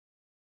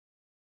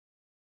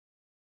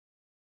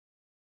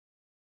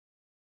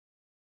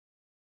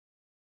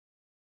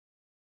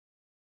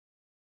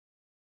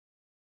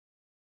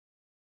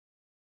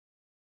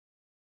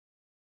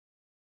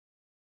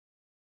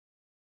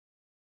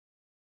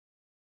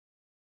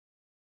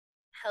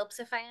Helps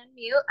if I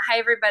unmute. Hi,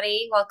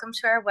 everybody. Welcome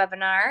to our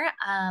webinar.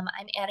 I'm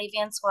Addie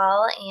Van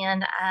Swell,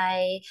 and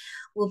I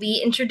will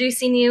be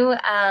introducing you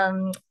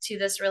to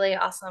this really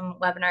awesome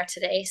webinar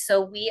today.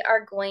 So we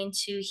are going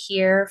to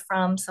hear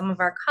from some of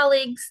our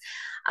colleagues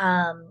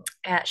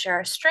at Share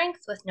Our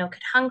Strength with No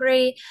Kid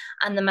Hungry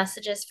on the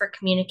messages for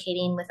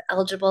communicating with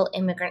eligible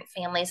immigrant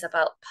families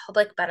about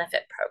public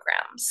benefit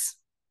programs.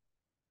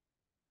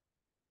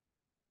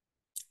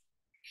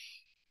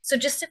 So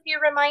just a few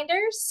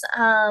reminders.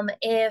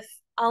 If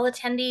all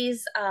attendees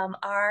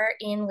are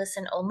in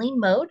listen-only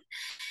mode,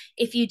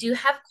 if you do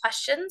have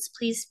questions,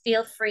 please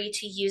feel free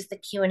to use the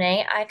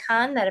Q&A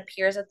icon that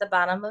appears at the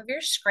bottom of your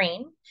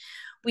screen.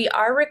 We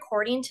are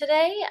recording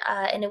today,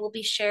 and it will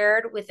be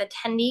shared with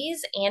attendees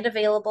and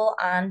available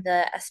on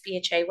the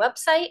SBHA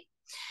website.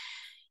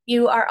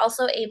 You are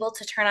also able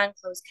to turn on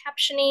closed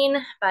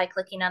captioning by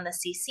clicking on the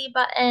CC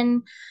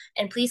button,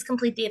 and please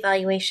complete the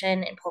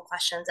evaluation and pull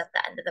questions at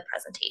the end of the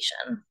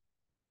presentation.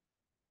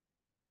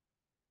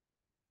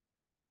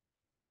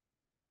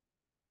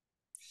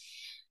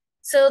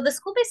 So the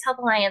School-Based Health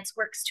Alliance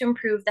works to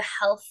improve the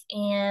health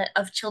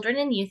of children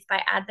and youth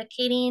by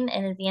advocating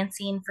and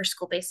advancing for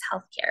school-based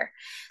healthcare.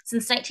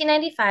 Since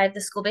 1995, the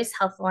School-Based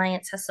Health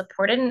Alliance has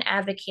supported and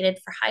advocated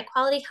for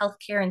high-quality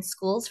healthcare in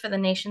schools for the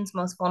nation's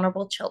most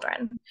vulnerable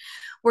children.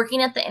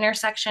 Working at the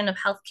intersection of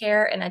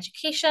healthcare and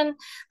education,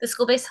 the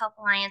School-Based Health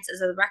Alliance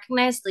is a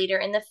recognized leader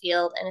in the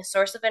field and a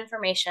source of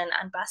information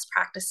on best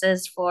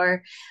practices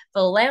for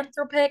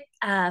philanthropic,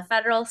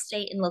 federal,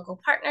 state, and local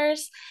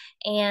partners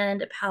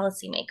and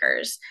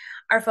policymakers.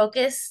 Our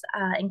focus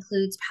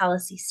includes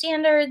policy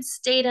standards,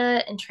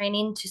 data, and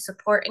training to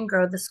support and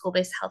grow the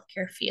school-based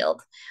healthcare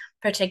field,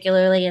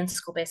 particularly in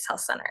school-based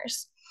health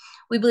centers.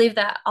 We believe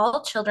that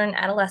all children and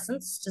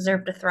adolescents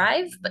deserve to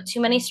thrive, but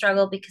too many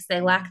struggle because they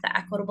lack the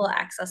equitable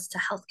access to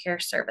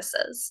healthcare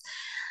services.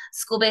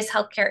 School-based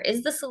healthcare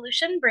is the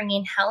solution,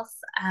 bringing health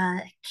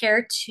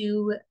care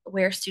to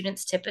where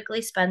students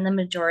typically spend the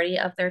majority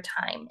of their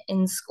time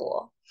in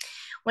school.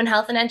 When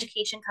health and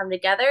education come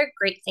together,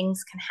 great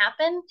things can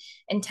happen.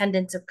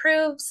 Attendance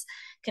improves,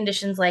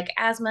 conditions like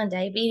asthma and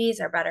diabetes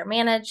are better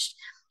managed,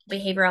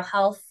 behavioral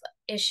health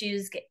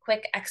issues get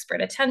quick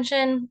expert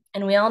attention,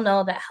 and we all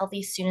know that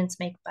healthy students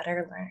make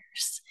better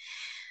learners.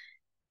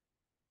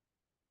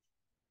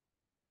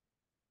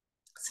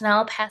 So now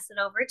I'll pass it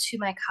over to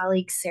my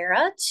colleague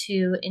Sarah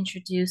to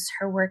introduce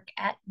her work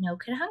at No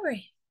Kid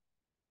Hungry.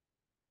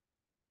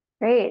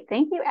 Great.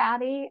 Thank you,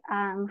 Addie.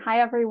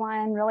 Hi,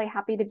 everyone. Really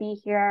happy to be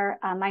here.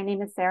 My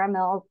name is Sarah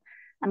Mills.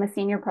 I'm a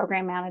senior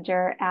program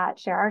manager at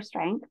Share Our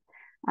Strength.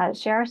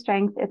 Share Our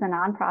Strength is a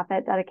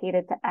nonprofit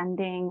dedicated to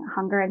ending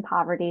hunger and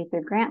poverty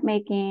through grant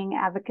making,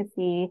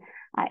 advocacy,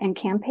 and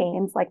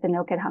campaigns like the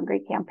No Kid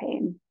Hungry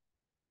campaign.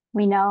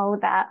 We know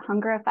that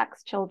hunger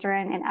affects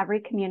children in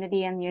every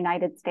community in the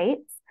United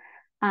States,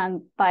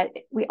 but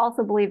we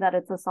also believe that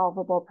it's a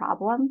solvable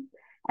problem,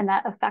 and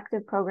that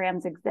effective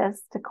programs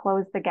exist to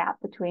close the gap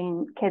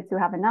between kids who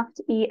have enough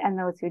to eat and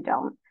those who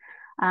don't.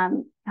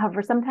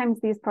 However, sometimes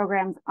these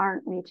programs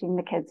aren't reaching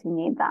the kids who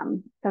need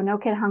them. So No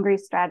Kid Hungry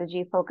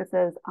strategy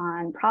focuses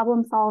on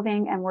problem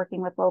solving and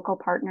working with local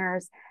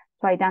partners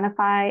to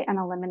identify and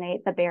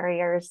eliminate the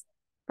barriers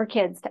for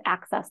kids to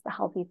access the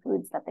healthy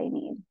foods that they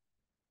need.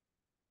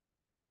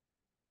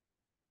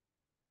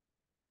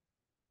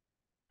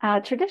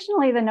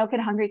 Traditionally, the No Kid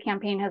Hungry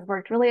campaign has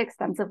worked really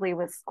extensively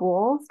with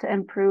schools to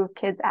improve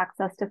kids'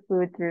 access to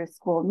food through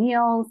school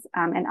meals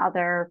and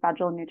other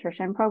federal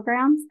nutrition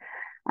programs.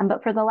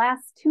 But for the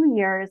last 2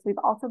 years, we've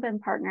also been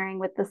partnering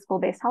with the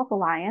School-Based Health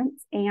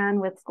Alliance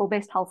and with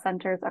school-based health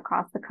centers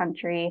across the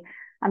country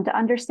to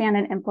understand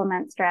and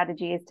implement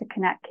strategies to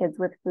connect kids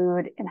with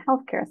food in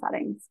healthcare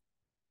settings.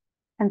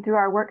 And through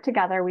our work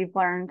together, we've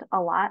learned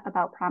a lot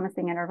about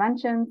promising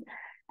interventions,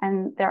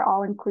 and they're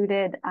all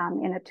included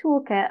in a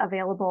toolkit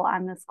available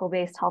on the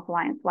School-Based Health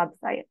Alliance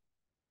website.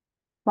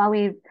 While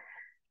we've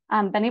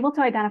been able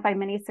to identify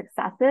many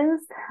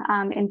successes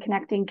in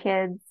connecting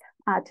kids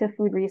to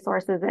food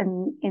resources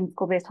in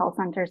school-based health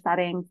center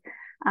settings,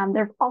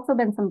 there have also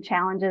been some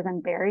challenges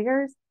and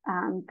barriers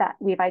that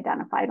we've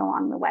identified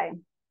along the way.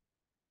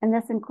 And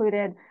this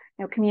included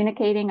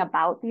communicating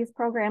about these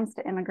programs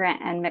to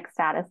immigrant and mixed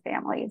status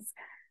families.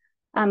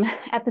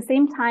 At the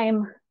same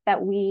time that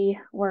we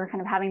were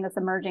kind of having this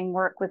emerging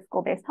work with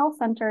school-based health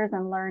centers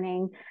and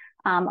learning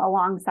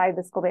alongside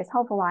the School-Based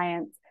Health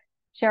Alliance,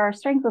 Share Our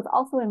Strength was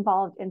also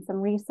involved in some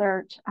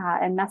research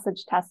and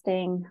message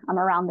testing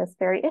around this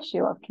very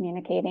issue of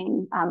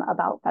communicating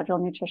about federal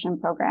nutrition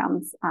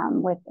programs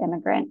with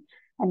immigrant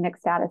and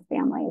mixed status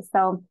families.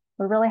 So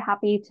we're really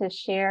happy to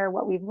share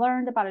what we've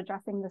learned about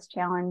addressing this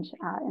challenge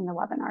in the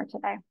webinar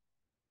today.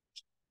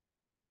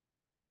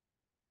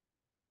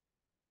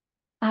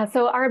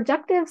 So our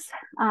objectives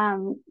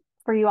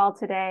for you all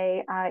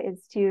today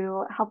is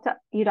to help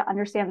you to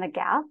understand the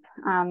gap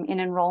in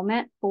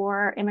enrollment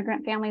for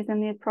immigrant families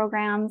in these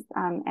programs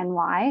and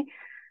why,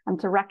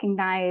 to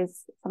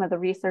recognize some of the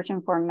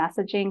research-informed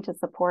messaging to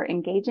support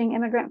engaging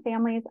immigrant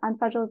families on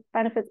federal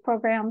benefits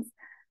programs,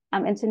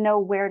 and to know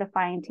where to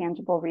find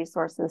tangible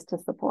resources to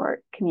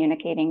support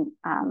communicating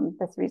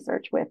this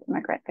research with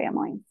immigrant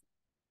families.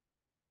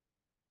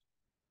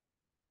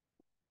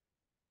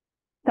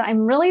 So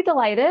I'm really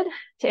delighted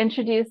to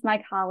introduce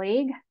my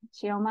colleague,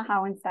 Chioma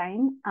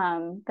Howenstein,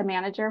 the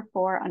manager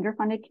for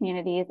underfunded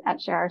communities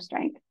at Share Our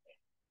Strength.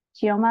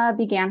 Chioma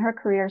began her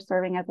career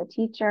serving as a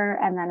teacher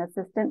and then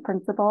assistant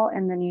principal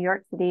in the New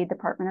York City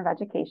Department of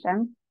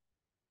Education.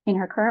 In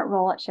her current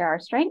role at Share Our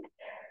Strength,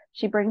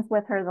 she brings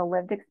with her the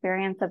lived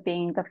experience of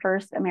being the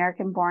first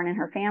American born in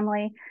her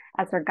family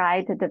as her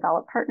guide to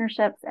develop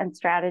partnerships and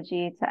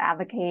strategy to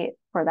advocate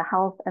for the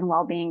health and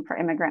well-being for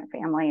immigrant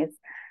families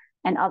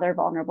and other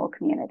vulnerable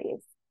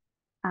communities.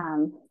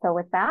 So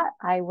with that,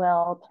 I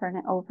will turn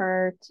it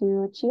over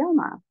to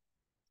Chioma.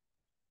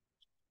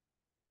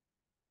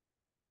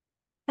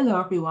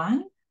 Hello,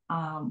 everyone.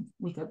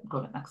 We could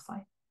go to the next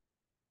slide.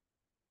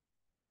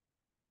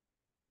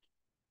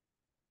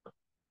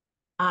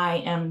 I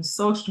am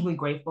so extremely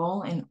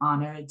grateful and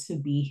honored to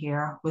be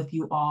here with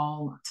you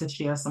all to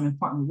share some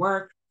important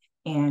work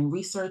and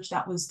research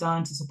that was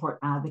done to support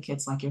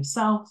advocates like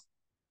yourself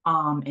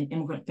and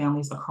immigrant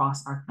families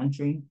across our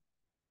country.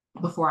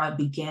 Before I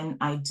begin,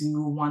 I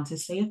do want to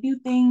say a few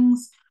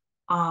things.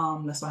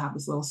 That's why I have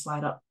this little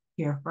slide up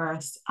here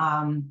first.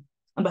 On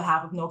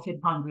behalf of No Kid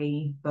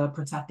Hungry, the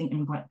Protecting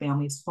Immigrant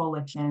Families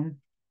Coalition,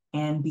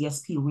 and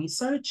BSP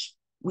Research,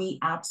 we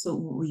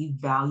absolutely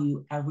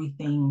value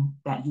everything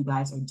that you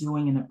guys are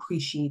doing and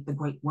appreciate the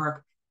great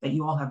work that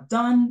you all have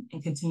done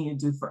and continue to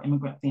do for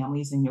immigrant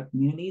families in your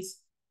communities.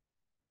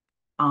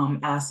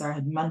 As Sarah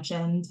had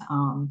mentioned,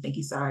 thank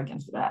you, Sarah, again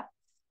for that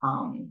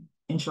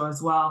intro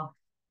as well.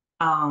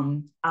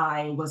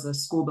 I was a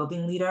school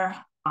building leader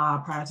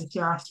prior to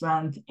Share Our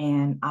Strength,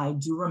 and I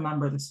do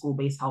remember the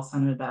school-based health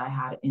center that I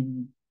had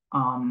in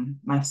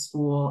my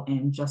school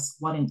and just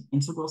what an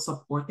integral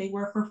support they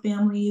were for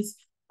families,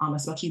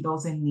 especially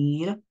those in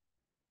need.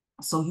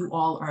 So you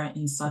all are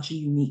in such a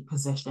unique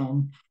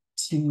position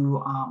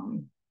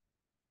to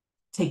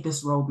take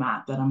this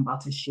roadmap that I'm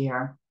about to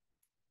share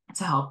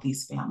to help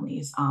these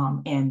families.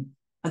 And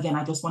again,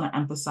 I just want to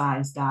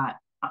emphasize that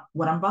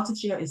what I'm about to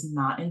share is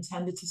not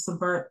intended to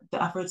subvert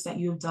the efforts that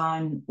you've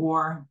done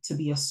or to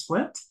be a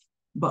script,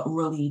 but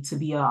really to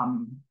be a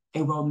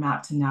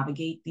roadmap to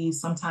navigate these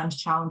sometimes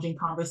challenging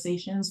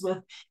conversations with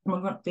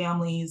immigrant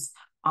families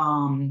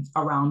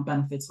around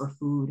benefits for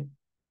food,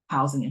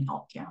 housing, and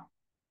healthcare.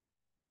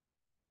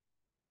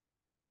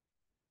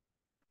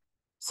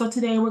 So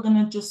today we're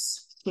going to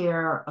just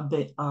share a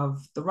bit of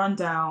the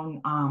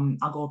rundown.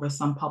 I'll go over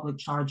some public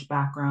charge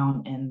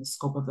background and the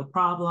scope of the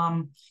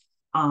problem,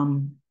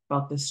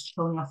 about this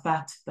chilling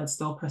effect that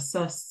still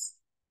persists,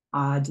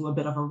 do a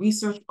bit of a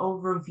research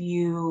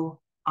overview,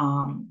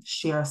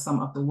 share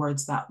some of the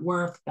words that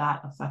work,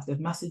 that effective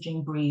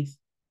messaging brief,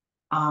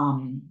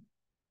 and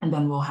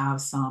then we'll have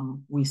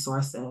some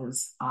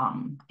resources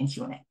and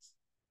Q&A.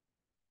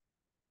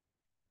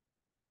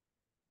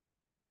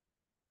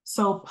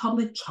 So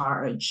public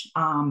charge,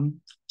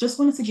 just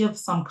wanted to give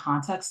some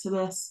context to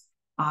this.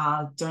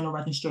 During the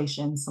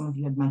registration, some of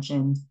you had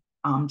mentioned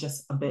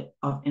just a bit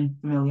of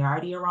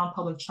familiarity around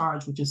public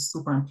charge, which is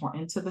super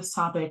important to this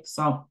topic.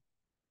 So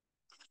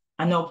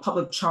I know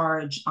public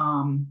charge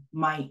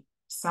might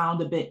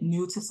sound a bit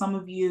new to some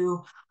of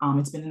you.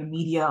 It's been in the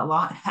media a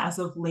lot as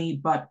of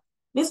late, but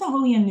it isn't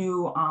really a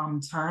new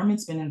term.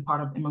 It's been in part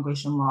of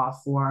immigration law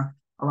for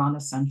around a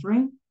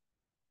century.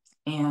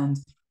 And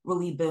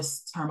really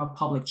this term of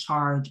public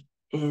charge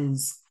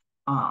is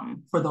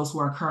for those who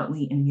are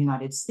currently in the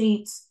United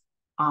States.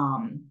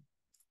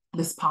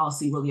 This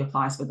policy really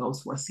applies for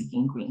those who are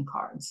seeking green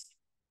cards,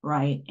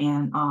 right?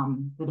 And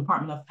the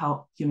Department of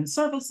Health Human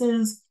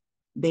Services,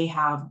 they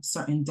have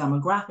certain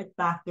demographic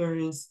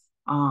factors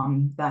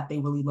that they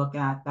really look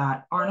at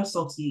that aren't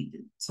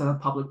associated to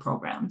public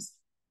programs.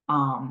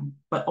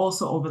 But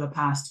also over the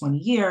past 20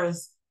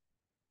 years,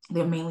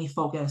 they're mainly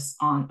focused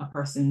on a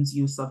person's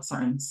use of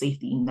certain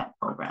safety net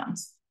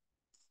programs.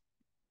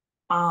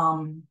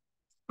 But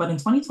in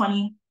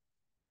 2020,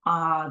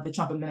 the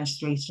Trump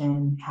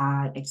administration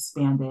had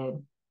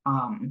expanded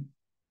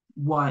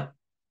what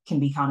can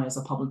be counted as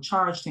a public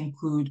charge to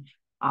include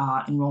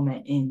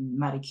enrollment in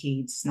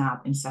Medicaid,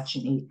 SNAP, and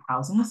Section 8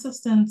 housing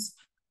assistance,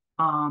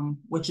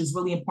 which is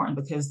really important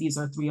because these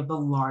are three of the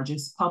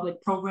largest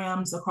public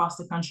programs across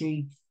the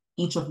country,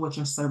 each of which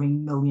are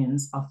serving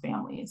millions of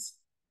families.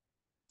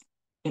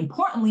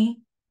 Importantly,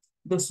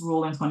 this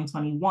rule in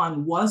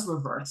 2021 was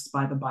reversed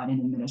by the Biden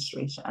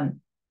administration.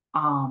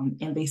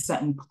 And they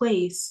set in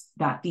place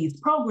that these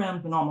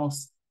programs and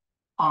almost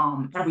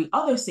every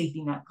other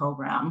safety net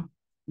program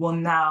will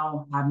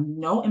now have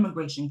no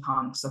immigration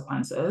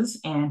consequences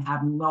and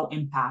have no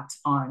impact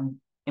on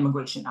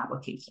immigration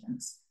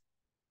applications.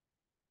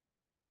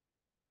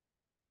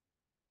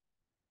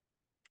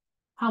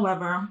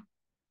 However,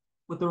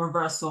 with the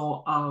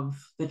reversal of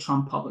the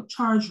Trump public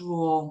charge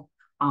rule,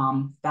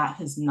 that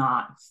has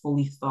not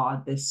fully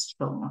thawed this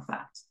chilling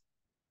effect,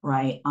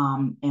 right?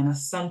 And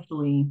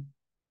essentially,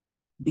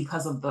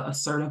 because of the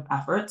assertive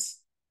efforts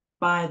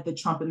by the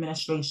Trump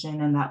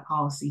administration and that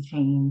policy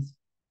change,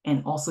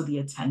 and also the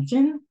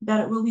attention that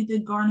it really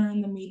did garner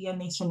in the media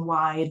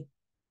nationwide.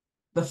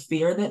 The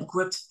fear that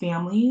gripped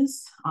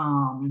families,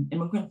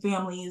 immigrant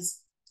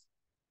families,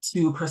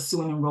 to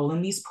pursue and enroll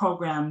in these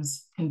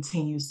programs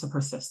continues to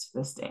persist to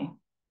this day.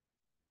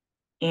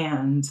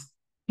 And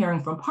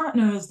hearing from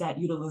partners that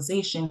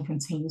utilization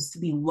continues to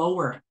be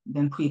lower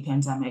than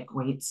pre-pandemic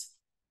rates,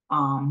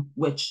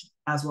 which,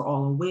 as we're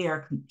all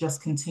aware,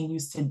 just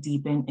continues to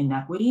deepen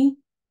inequity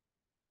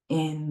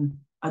in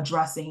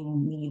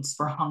addressing needs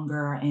for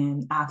hunger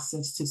and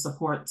access to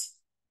support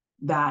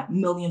that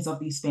millions of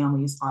these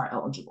families are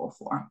eligible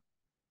for.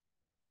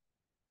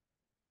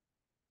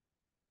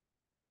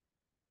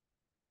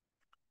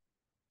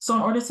 So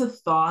in order to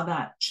thaw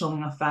that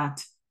chilling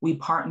effect, we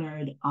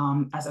partnered,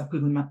 as I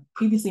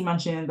previously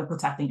mentioned, the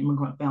Protecting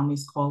Immigrant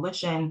Families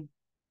Coalition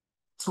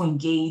to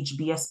engage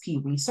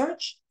BSP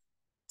research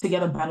to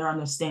get a better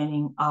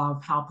understanding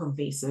of how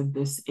pervasive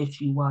this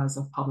issue was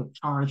of public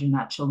charge and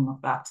that chilling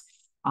effect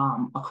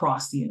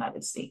across the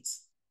United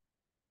States.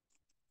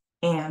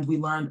 And we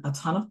learned a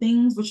ton of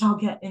things, which I'll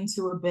get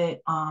into a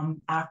bit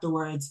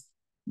afterwards.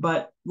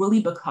 But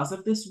really, because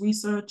of this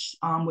research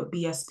with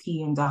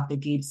BSP and Dr.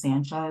 Gabe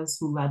Sanchez,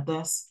 who led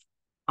this,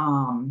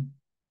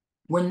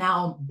 we're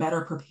now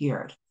better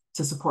prepared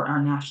to support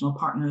our national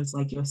partners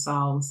like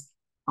yourselves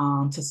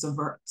to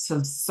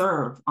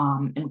serve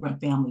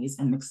immigrant families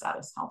and mixed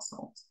status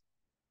households.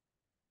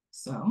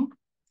 So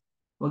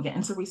we'll get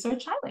into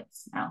research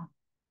highlights now.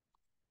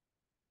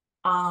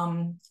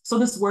 So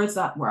this Words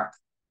That Work,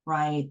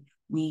 right?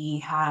 We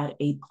had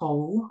a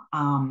poll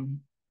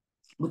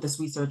with this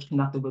research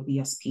conducted with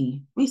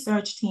BSP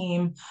research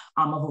team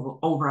of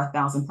over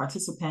 1,000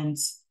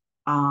 participants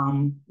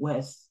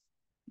with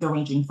the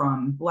ranging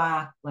from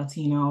Black,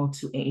 Latino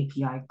to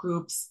AAPI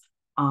groups,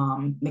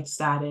 mixed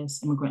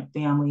status, immigrant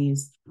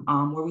families,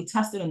 where we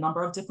tested a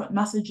number of different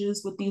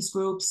messages with these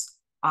groups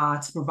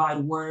to provide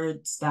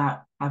words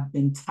that have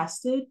been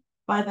tested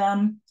by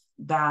them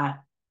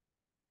that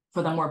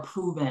for them were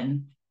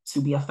proven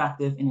to be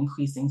effective in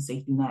increasing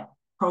safety net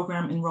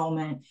program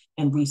enrollment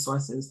and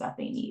resources that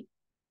they need.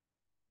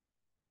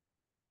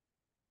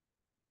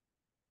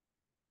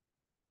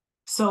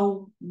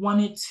 So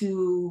wanted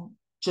to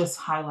just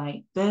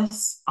highlight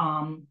this,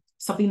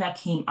 something that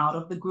came out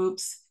of the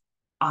groups,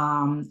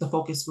 the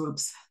focus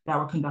groups that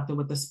were conducted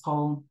with this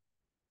poll,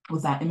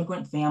 was that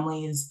immigrant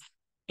families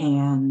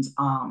and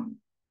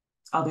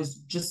others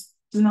just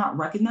do not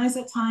recognize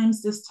at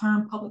times this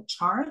term public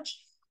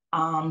charge.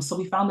 So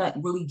we found that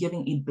really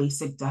giving a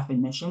basic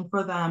definition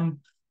for them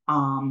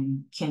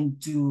can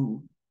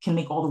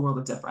make all the world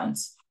of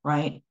difference,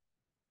 right?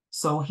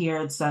 So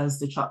here it says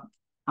the Trump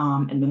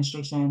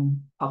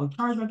administration public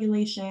charge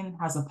regulation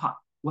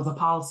was a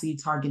policy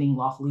targeting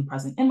lawfully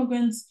present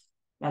immigrants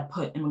that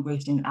put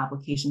immigration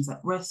applications at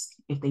risk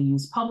if they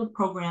use public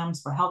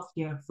programs for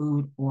healthcare,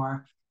 food,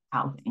 or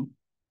housing.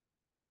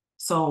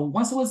 So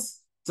once it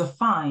was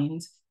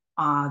defined,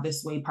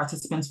 this way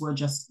participants were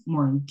just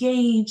more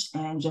engaged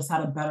and just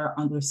had a better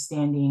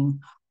understanding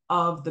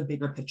of the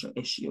bigger picture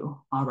issue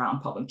around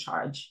public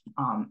charge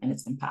and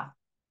its impact.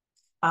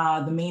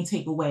 The main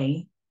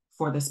takeaway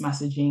for this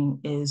messaging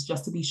is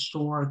just to be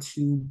sure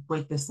to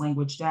break this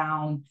language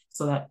down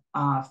so that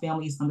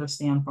families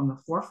understand from the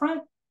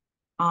forefront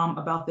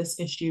about this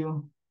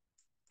issue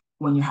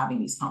when you're having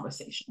these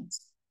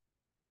conversations.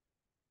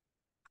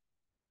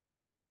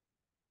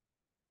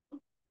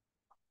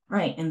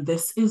 Right, and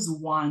this is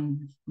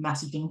one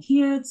messaging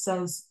here. It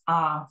says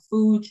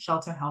food,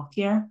 shelter,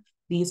 healthcare.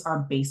 These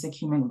are basic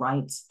human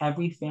rights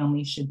every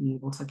family should be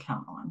able to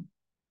count on.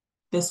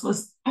 This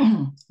was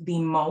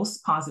the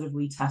most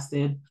positively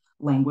tested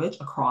language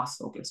across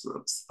focus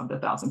groups of the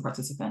 1,000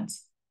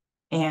 participants.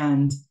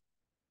 And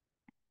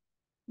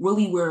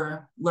really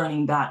we're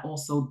learning that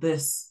also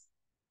this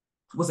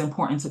was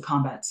important to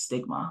combat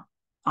stigma.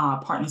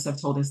 Partners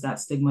have told us that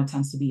stigma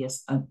tends to be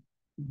a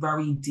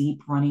very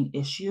deep running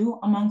issue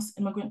amongst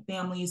immigrant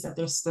families that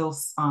they're still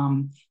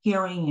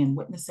hearing and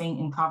witnessing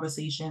in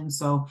conversation.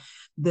 So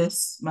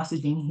this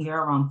messaging here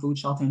around food,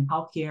 shelter, and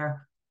healthcare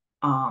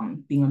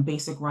being a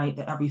basic right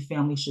that every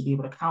family should be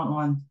able to count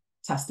on,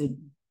 tested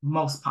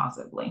most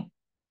positively.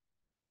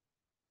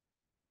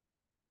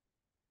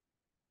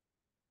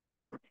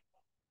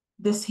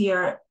 This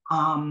here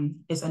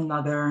is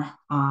another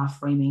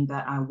framing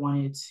that I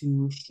wanted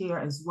to share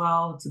as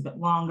well. It's a bit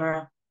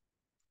longer.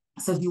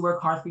 It says you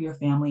work hard for your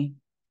family,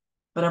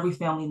 but every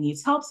family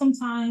needs help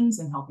sometimes,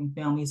 and helping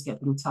families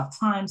get through tough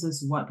times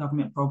is what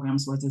government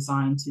programs were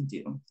designed to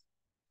do.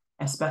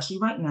 Especially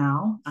right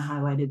now, I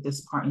highlighted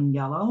this part in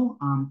yellow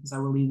because I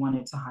really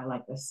wanted to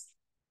highlight this.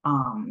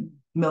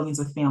 Millions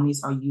of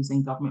families are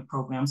using government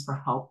programs for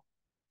help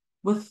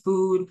with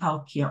food,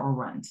 healthcare, or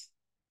rent,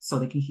 so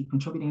they can keep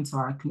contributing to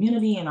our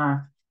community and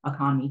our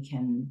economy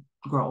can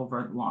grow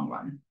over the long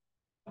run.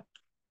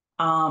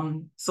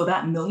 So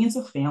that millions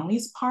of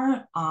families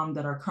part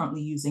that are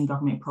currently using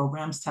government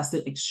programs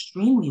tested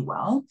extremely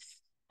well,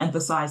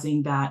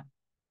 emphasizing that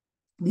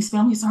these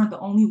families aren't the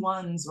only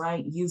ones,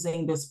 right,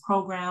 using this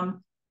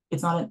program.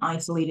 It's not an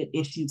isolated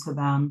issue to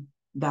them,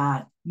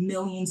 that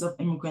millions of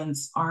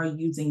immigrants are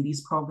using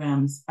these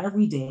programs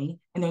every day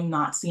and they're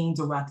not seeing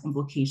direct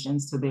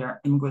implications to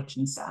their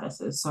immigration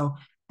statuses. So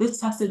this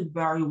tested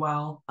very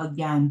well,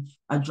 again,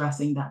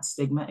 addressing that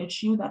stigma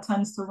issue that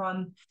tends to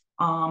run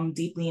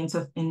deeply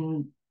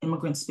in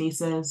immigrant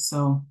spaces.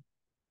 So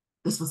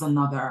this was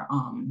another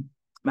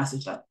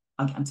message that,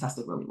 again,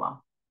 tested really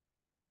well.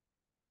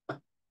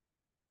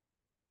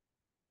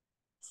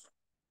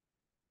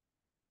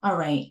 All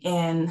right,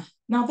 and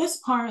now this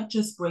part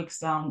just breaks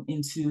down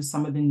into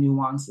some of the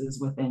nuances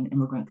within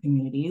immigrant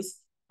communities.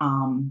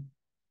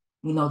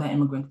 We know that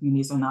immigrant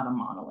communities are not a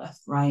monolith,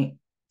 right?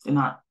 They're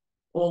not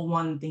all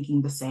one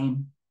thinking the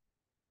same.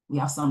 We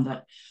have some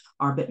that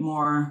are a bit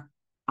more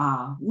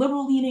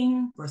liberal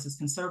leaning versus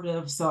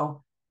conservative.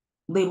 So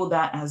label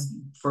that as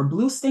for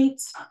blue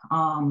states.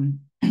 And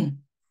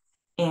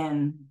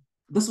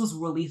this was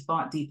really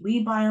thought deeply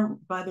by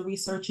the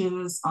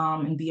researchers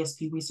and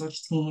BSP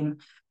research team,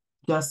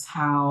 just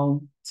how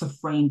to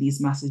frame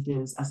these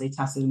messages as they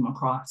tested them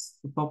across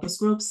the focus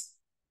groups.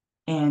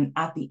 And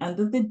at the end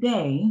of the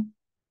day,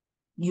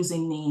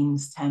 using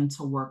names tend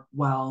to work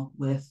well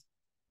with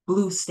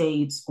blue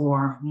states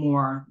or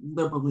more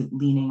liberally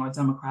leaning or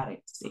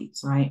democratic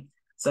states, right?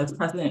 So it's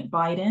President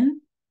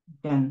Biden,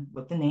 again,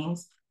 with the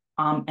names,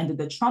 ended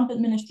the Trump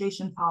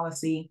administration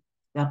policy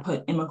that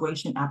put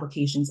immigration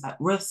applications at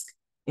risk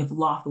if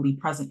lawfully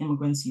present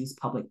immigrants use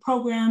public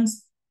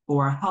programs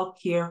for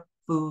healthcare,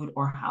 food,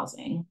 or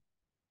housing.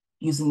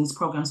 Using these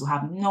programs will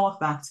have no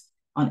effect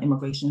on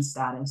immigration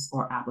status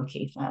or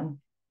application.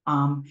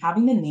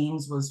 Having the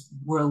names was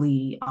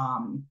really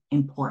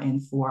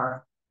important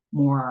for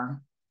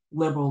more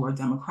liberal or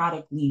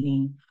democratic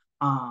leaning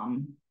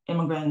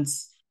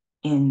immigrants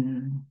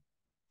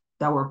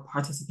that were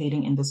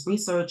participating in this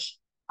research,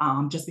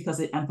 just because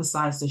it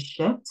emphasized a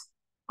shift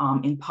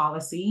in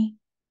policy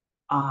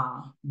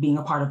being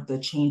a part of the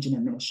change in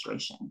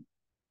administration.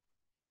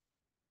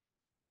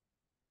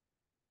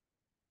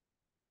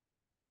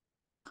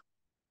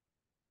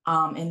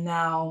 And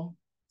now,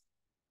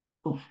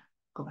 oh,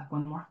 go back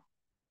one more.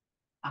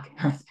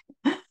 Okay,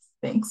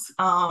 thanks.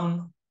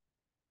 And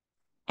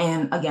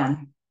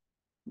again,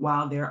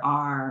 while there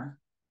are,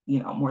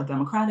 more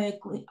democratic,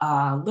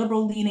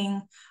 liberal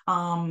leaning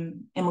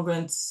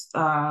immigrants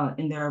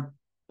in their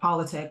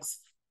politics,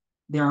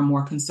 there are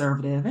more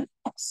conservative,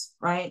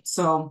 right?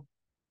 So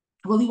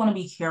really want to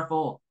be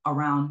careful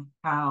around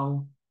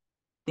how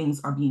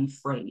things are being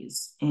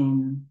phrased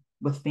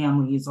with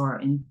families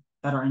or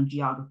that are in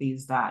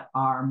geographies that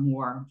are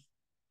more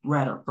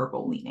red or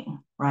purple leaning,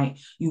 right?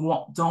 You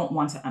don't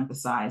want to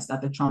emphasize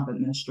that the Trump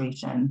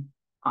administration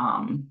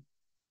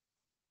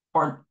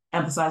or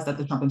emphasize that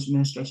the Trump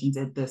administration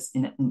did this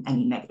in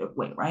any negative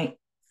way, right?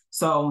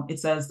 So it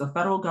says the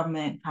federal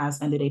government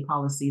has ended a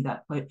policy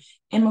that put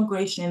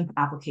immigration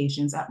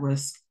applications at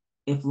risk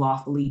if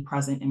lawfully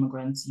present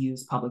immigrants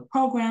use public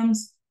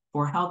programs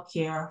for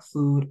healthcare,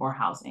 food, or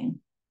housing.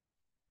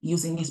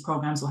 Using these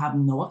programs will have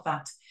no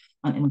effect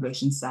on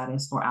immigration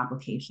status or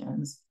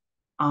applications.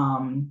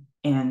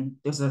 And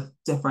there's a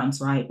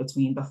difference, right,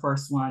 between the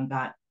first one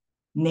that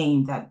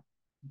named that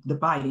the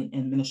Biden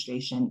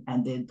administration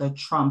ended the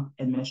Trump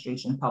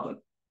administration public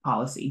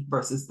policy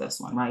versus this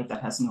one, right,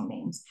 that has no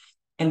names.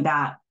 And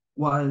that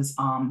was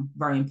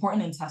very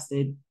important and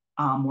tested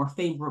more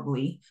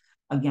favorably,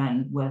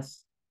 again, with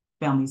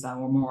families that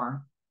were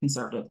more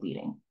conservative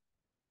leading.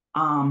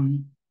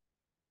 And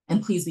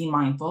please be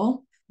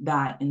mindful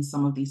that in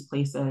some of these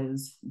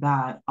places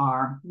that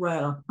are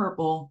red or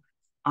purple,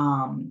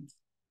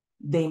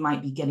 they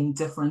might be getting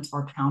different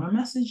or counter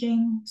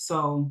messaging.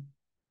 So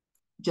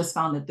just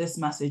found that this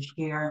message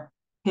here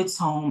hits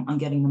home on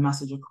getting the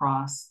message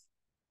across,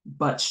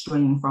 but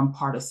straying from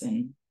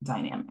partisan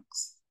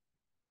dynamics.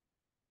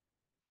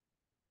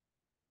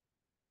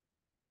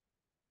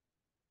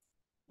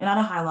 And at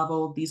a high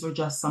level, these were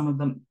just some of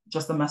the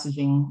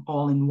messaging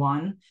all in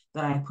one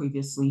that I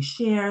previously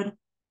shared.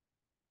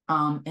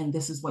 And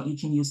this is what you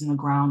can use in the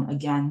ground.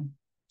 Again,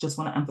 just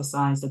want to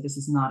emphasize that this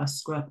is not a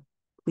script.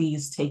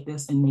 Please take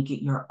this and make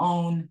it your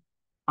own.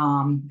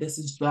 This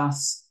is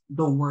just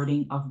the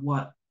wording of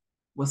what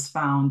was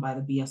found by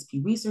the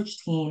BSP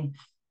research team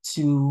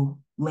to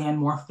land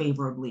more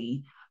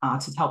favorably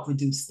to help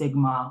reduce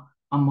stigma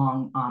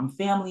among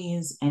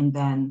families. And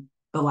then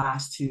the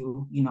last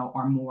two,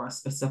 are more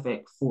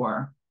specific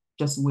for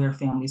just where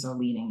families are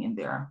leaning in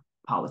their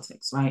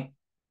politics, right?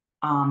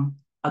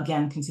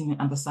 Again, continue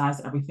to emphasize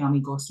that every family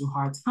goes through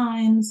hard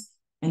times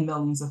and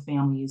millions of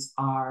families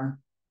are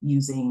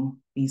using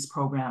these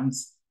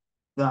programs,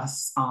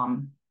 thus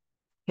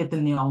hit the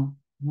nail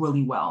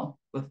really well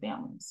with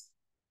families.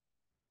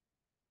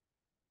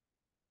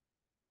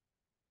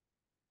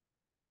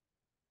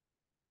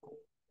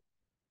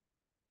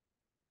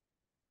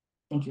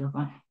 Thank you,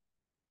 everyone.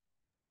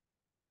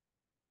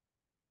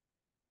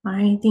 All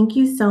right, thank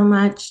you so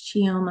much,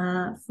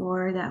 Chioma,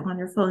 for that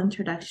wonderful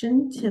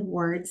introduction to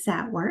Words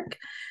at Work.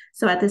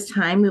 So at this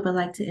time, we would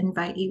like to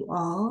invite you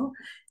all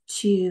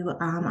to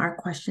our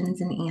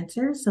questions and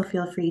answers. So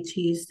feel free to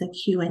use the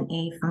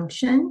Q&A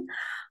function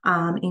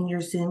in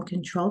your Zoom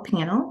control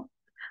panel.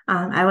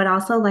 I would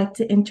also like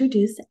to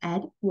introduce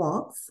Ed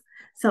Waltz.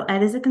 So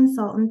Ed is a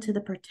consultant to the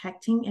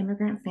Protecting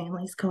Immigrant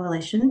Families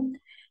Coalition.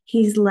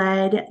 He's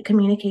led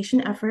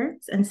communication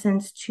efforts, and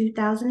since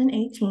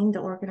 2018, the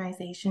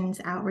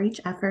organization's outreach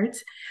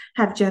efforts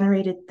have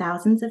generated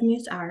thousands of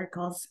news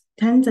articles,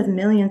 tens of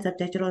millions of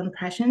digital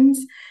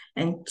impressions,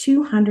 and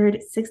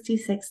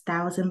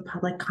 266,000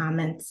 public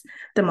comments,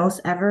 the most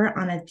ever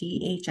on a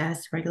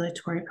DHS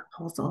regulatory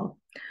proposal.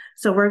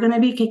 So we're going to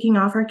be kicking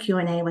off our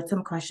Q&A with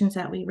some questions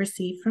that we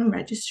received from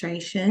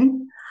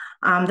registration.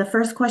 The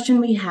first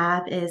question we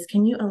have is,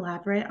 can you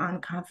elaborate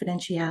on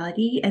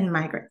confidentiality and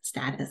migrant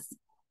status?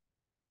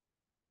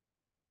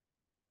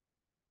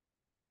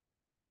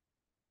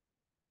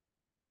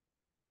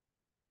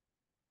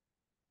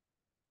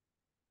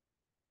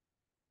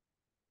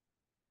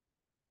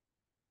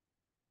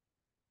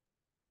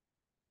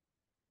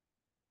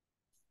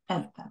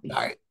 All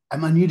right,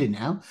 I'm unmuted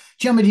now.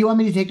 Chioma, do you want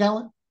me to take that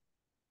one?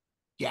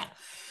 Yeah.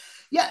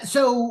 Yeah.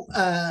 So,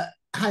 hi,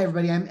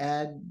 everybody. I'm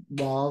Ed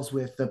Walls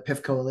with the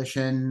PIF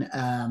Coalition.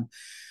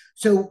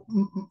 So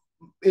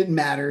it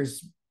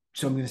matters.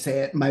 So I'm going to say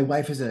it. My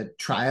wife is a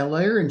trial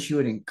lawyer, and she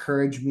would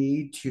encourage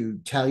me to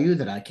tell you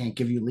that I can't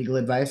give you legal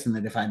advice, and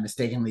that if I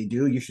mistakenly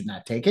do, you should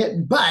not take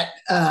it. But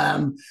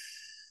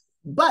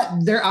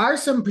there are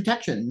some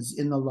protections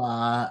in the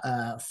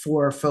law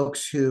for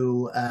folks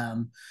who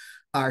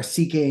are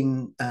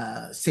seeking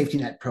safety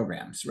net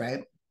programs,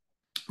 right?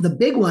 The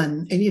big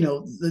one, and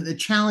the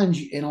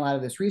challenge in a lot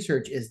of this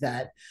research is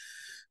that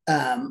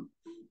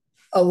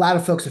a lot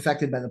of folks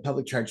affected by the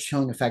public charge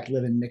chilling effect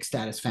live in mixed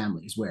status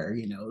families where,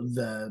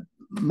 the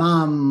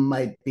mom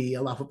might be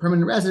a lawful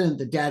permanent resident,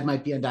 the dad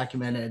might be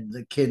undocumented,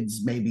 the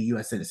kids may be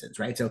US citizens,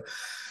 right? So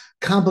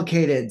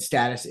complicated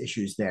status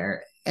issues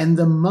there. And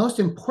the most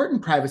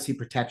important privacy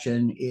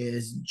protection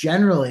is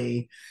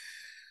generally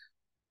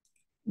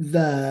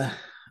the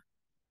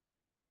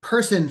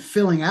person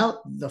filling out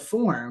the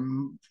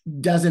form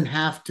doesn't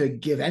have to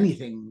give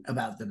anything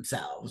about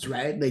themselves,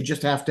 right? They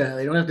don't have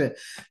to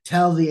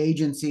tell the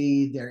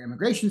agency their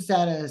immigration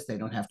status. They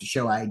don't have to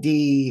show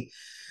ID.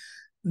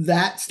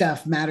 That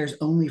stuff matters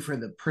only for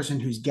the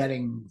person who's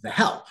getting the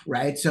help,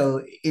 right?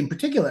 So in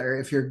particular,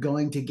 if you're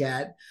going to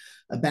get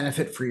a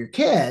benefit for your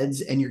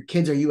kids and your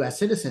kids are US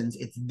citizens,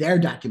 it's their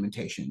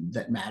documentation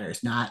that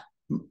matters, not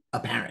a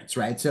parent's,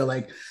 right? So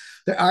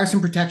there are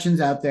some protections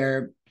out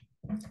there.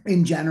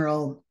 In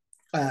general,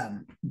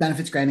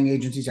 benefits granting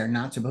agencies are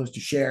not supposed to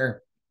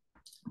share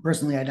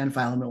personally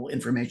identifiable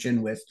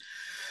information with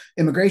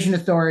immigration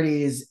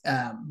authorities.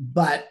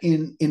 But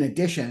in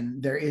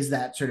addition, there is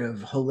that sort of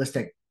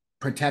holistic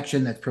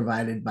protection that's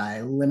provided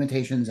by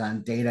limitations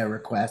on data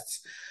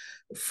requests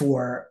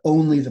for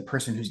only the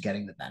person who's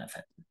getting the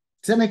benefit.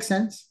 Does that make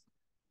sense?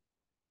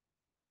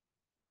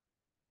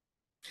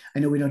 I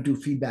know we don't do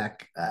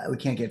feedback. We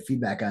can't get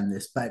feedback on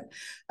this, but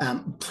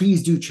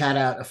please do chat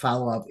out a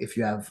follow-up if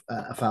you have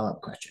a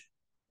follow-up question.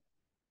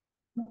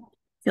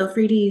 Feel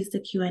free to use the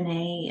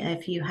Q&A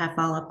if you have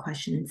follow-up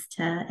questions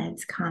to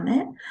Ed's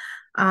comment.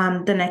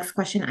 The next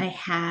question I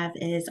have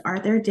is, are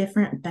there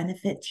different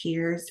benefit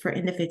tiers for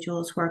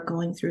individuals who are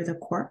going through the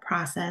court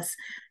process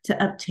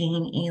to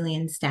obtain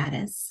alien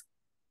status?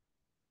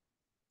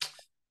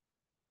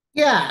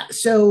 Yeah,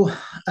 so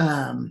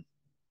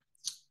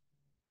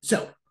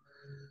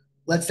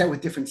let's start with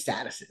different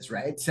statuses,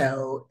 right?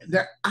 So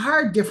there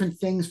are different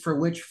things for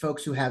which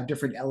folks who have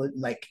different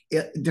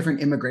different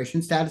immigration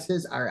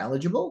statuses are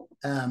eligible,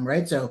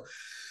 right? So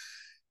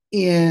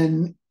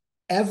in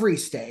every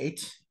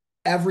state,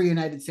 every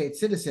United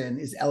States citizen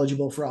is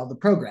eligible for all the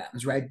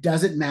programs, right?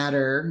 Doesn't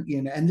matter,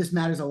 and this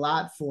matters a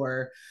lot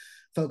for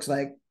folks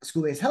like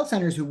school-based health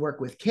centers who work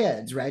with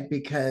kids, right?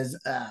 Because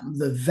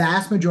the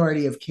vast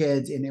majority of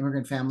kids in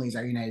immigrant families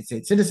are United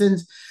States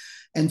citizens.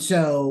 And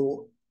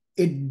so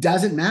it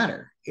doesn't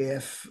matter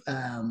if,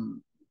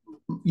 I'm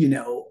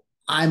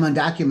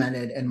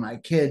undocumented and my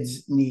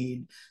kids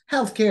need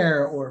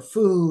healthcare or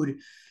food,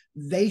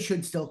 they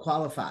should still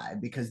qualify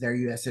because they're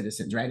US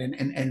citizens, right?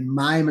 And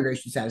my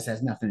immigration status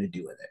has nothing to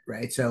do with it,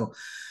 right? So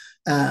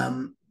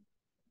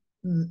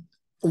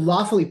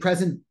lawfully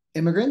present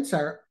immigrants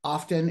are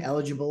often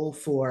eligible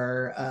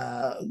for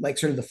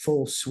sort of the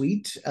full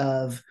suite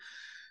of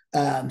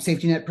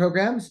safety net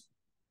programs,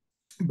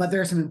 but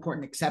there are some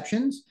important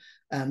exceptions.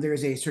 There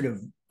is a sort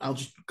of, I'll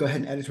just go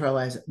ahead and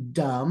editorialize,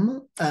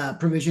 dumb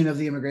provision of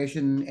the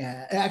immigration.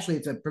 Actually,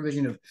 it's a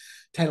provision of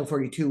Title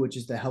 42, which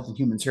is the Health and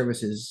Human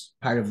Services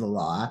part of the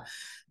law,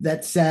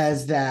 that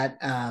says that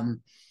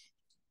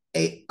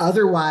a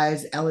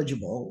otherwise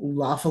eligible,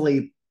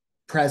 lawfully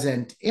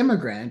present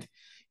immigrant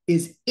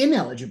is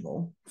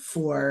ineligible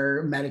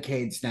for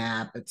Medicaid,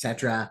 SNAP, et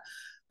cetera,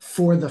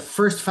 for the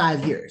first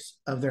 5 years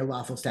of their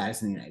lawful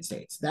status in the United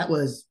States. That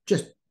was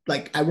just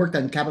like I worked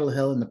on Capitol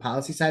Hill and the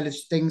policy side of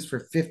things for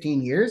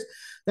 15 years.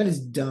 That is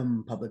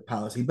dumb public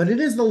policy, but it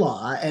is the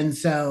law. And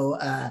so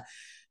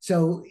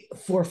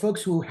for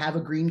folks who have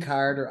a green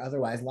card or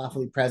otherwise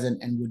lawfully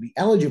present and would be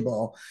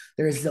eligible,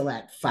 there is still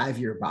that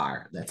 5-year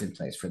bar that's in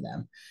place for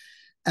them.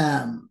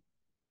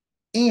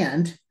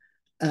 And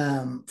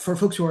for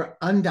folks who are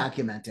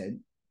undocumented,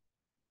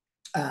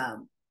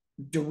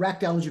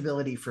 direct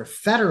eligibility for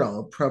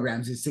federal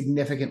programs is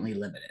significantly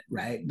limited,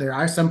 right? There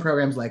are some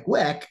programs like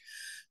WIC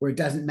where it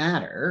doesn't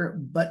matter,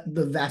 but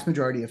the vast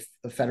majority of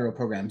federal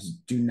programs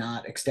do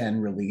not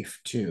extend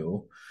relief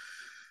to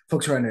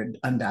folks who are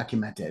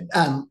undocumented.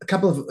 A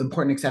couple of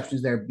important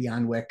exceptions there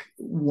beyond WIC.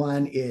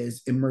 One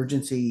is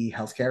emergency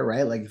healthcare,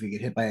 right? Like if you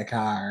get hit by a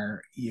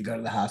car, you go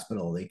to the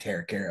hospital, they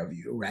take care of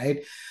you,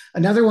 right?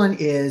 Another one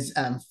is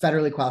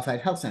federally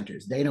qualified health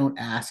centers. They don't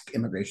ask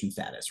immigration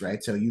status,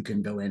 right? So you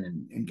can go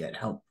in and get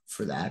help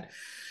for that.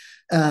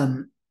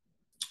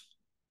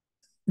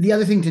 The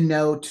other thing to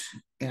note,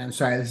 and I'm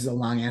sorry, this is a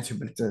long answer,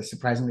 but it's a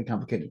surprisingly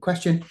complicated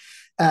question.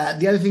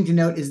 The other thing to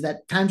note is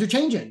that times are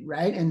changing,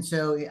 right? And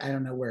so I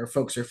don't know where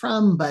folks are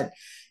from, but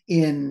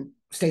in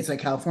states like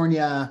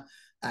California,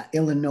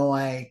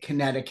 Illinois,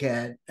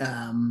 Connecticut,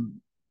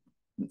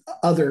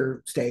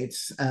 other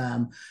states,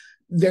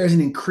 there's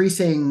an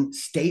increasing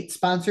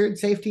state-sponsored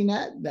safety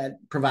net that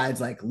provides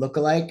like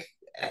lookalike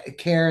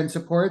care and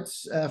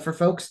supports for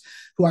folks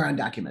who are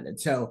undocumented.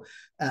 So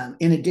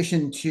in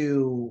addition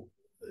to,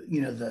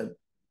 the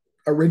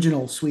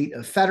original suite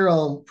of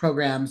federal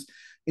programs,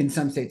 in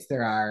some states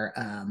there are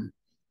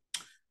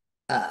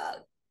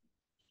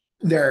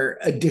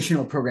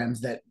additional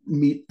programs that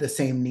meet the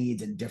same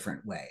needs in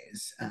different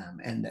ways,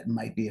 and that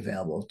might be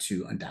available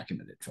to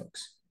undocumented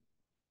folks.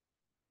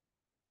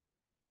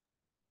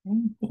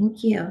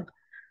 Thank you.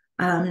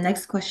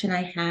 Next question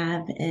I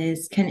have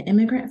is, can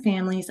immigrant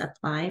families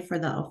apply for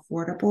the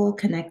Affordable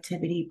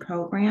Connectivity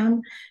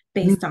Program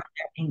based on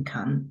their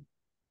income?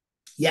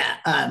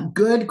 Yeah,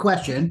 good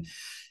question.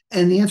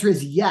 And the answer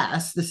is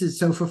yes. This is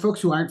so for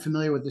folks who aren't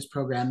familiar with this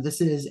program,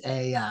 this is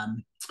a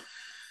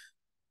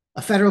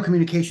Federal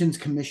Communications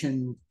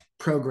Commission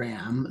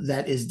program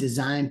that is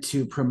designed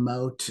to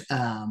promote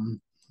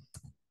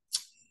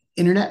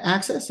internet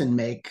access and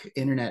make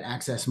internet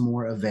access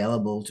more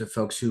available to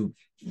folks who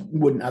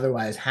wouldn't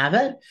otherwise have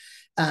it.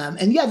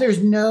 And yeah,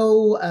 there's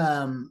no,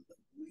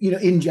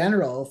 in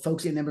general,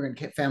 folks in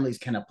immigrant families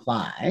can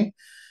apply.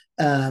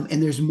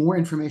 And there's more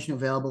information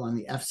available on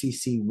the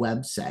FCC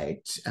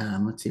website.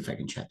 Let's see if I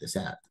can check this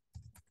out.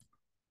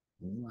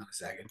 Hold on a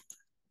second.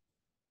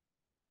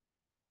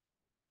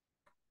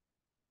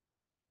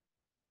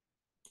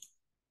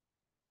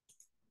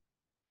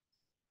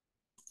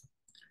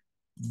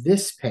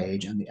 This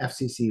page on the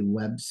FCC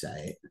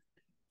website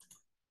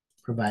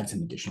provides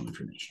some additional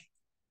information.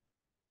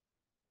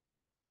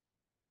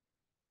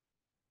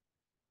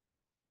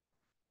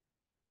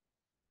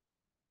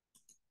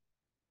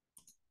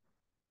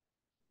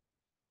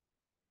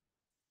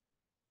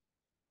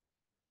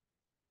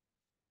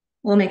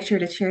 We'll make sure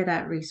to share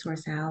that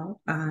resource out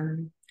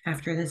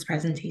after this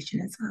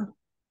presentation as well.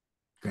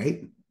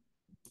 Great.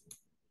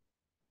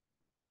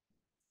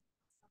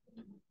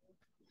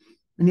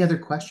 Any other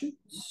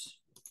questions?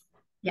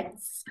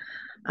 Yes.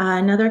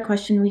 Another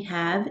question we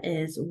have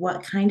is,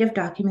 what kind of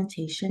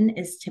documentation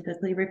is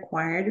typically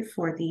required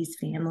for these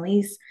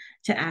families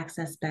to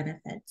access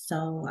benefits?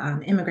 So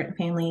immigrant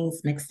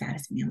families, mixed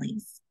status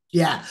families.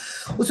 Yeah.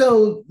 Well,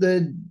 so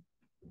the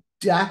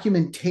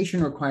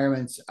documentation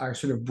requirements are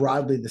sort of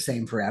broadly the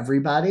same for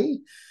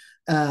everybody.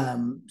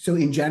 So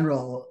in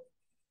general,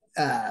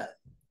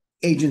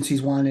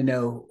 agencies want to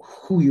know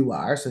who you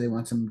are. So they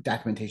want some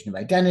documentation of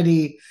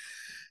identity.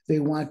 They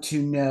want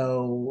to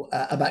know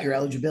about your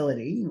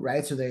eligibility,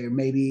 right? So there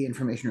may be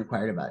information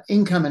required about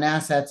income and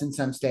assets in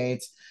some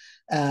states.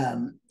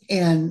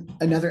 And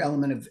another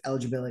element of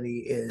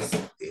eligibility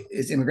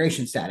is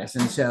immigration status.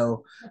 And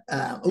so,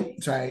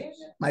 sorry,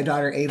 my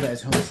daughter Ava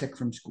is homesick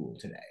from school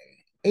today.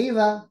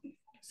 Ava,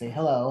 say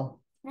hello.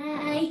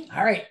 Hi.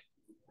 All right,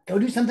 go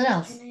do something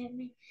else.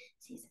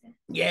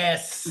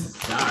 Yes,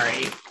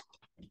 sorry.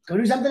 Go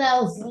do something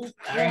else.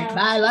 All right,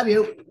 bye, love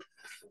you.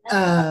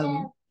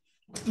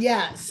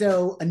 Yeah,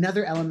 so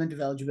another element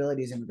of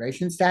eligibility is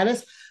immigration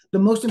status. The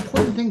most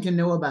important thing to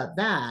know about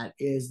that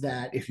is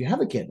that if you have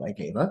a kid like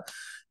Ava,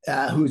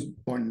 who's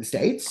born in the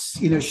States,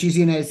 she's a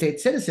United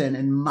States citizen,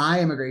 and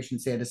my immigration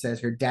status says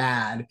her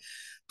dad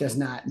does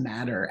not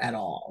matter at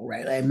all,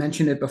 right? I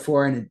mentioned it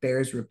before, and it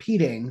bears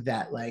repeating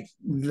that like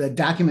the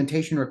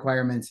documentation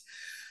requirements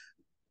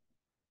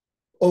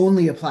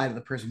only apply to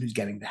the person who's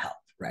getting the help,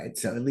 right?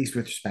 So at least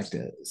with respect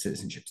to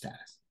citizenship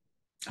status.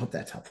 I hope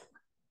that's helpful.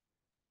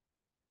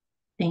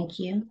 Thank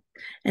you.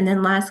 And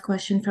then last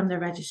question from the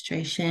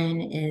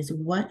registration is,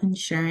 what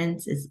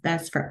insurance is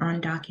best for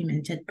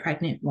undocumented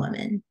pregnant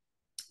women?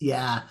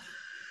 Yeah.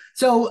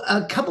 So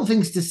a couple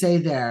things to say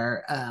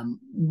there.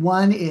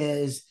 One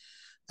is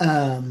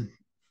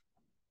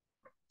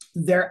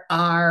there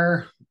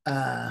are,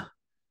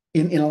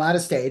 in a lot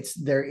of states,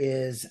 there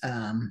is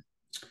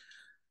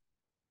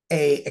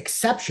a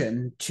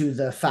exception to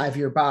the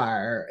 5-year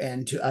bar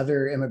and to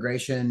other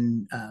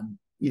immigration,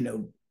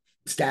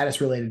 status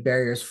related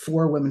barriers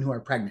for women who are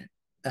pregnant.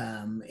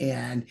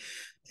 And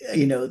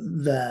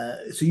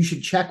so you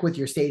should check with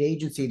your state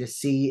agency to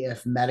see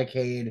if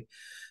Medicaid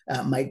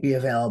might be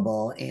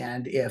available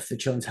and if the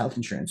Children's Health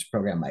Insurance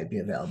Program might be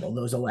available.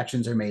 Those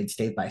elections are made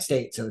state by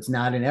state, so it's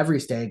not in every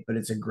state, but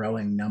it's a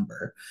growing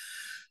number.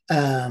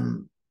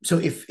 So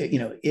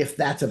if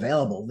that's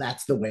available,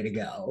 that's the way to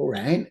go,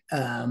 right?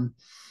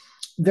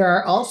 There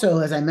are also,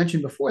 as I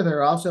mentioned before, there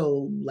are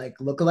also like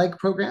lookalike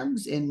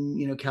programs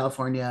in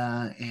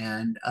California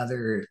and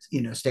other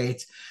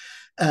states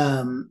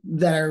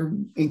that are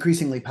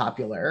increasingly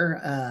popular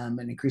and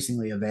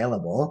increasingly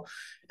available.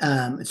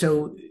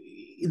 So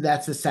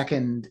that's the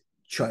second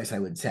choice, I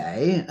would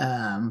say.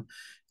 And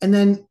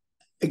then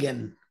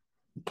again,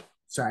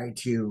 sorry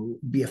to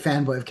be a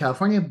fanboy of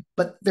California,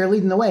 but they're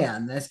leading the way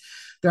on this.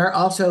 There are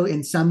also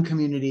in some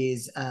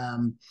communities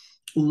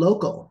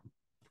local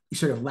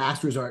sort of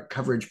last resort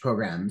coverage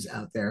programs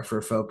out there for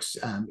folks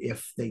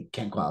if they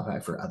can't qualify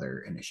for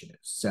other initiatives.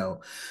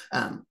 So,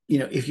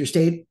 if your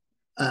state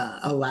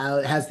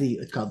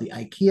it's called the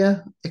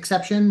IKEA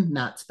exception,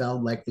 not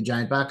spelled like the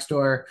giant box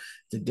store.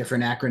 It's a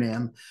different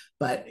acronym,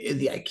 but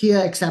the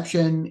IKEA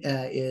exception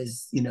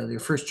is, your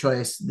first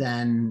choice,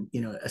 then,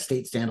 a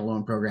state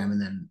standalone program.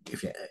 And then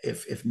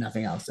if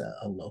nothing else,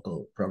 a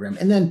local program.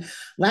 And then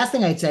last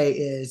thing I'd say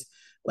is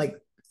like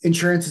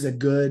insurance is a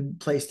good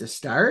place to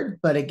start.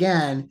 But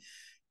again,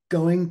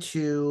 going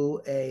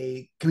to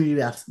a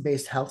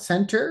community-based health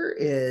center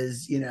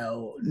is,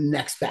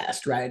 next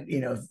best, right?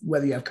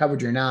 Whether you have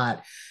coverage or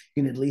not,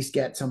 you can at least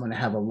get someone to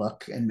have a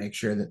look and make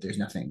sure that there's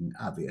nothing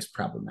obvious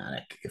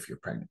problematic if you're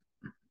pregnant.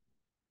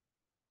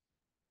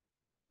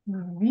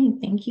 All right,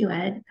 thank you,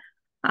 Ed.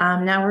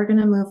 Now we're going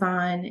to move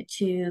on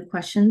to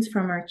questions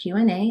from our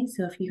Q&A.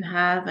 So if you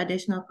have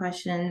additional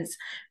questions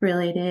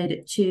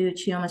related to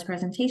Chioma's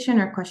presentation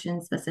or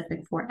questions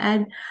specific for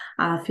Ed,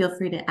 feel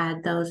free to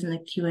add those in the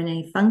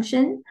Q&A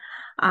function.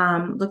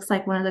 Looks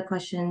like one of the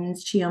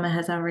questions Chioma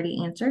has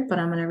already answered, but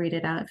I'm going to read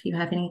it out if you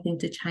have anything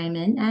to chime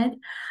in, Ed.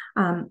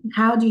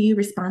 How do you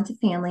respond to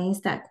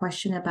families that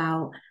question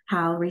about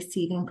how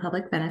receiving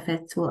public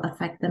benefits will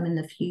affect them in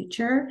the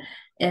future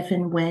if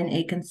and when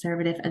a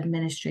conservative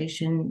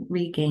administration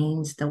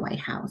regains the White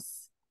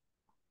House?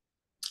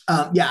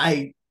 Yeah,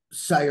 I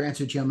saw your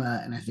answer,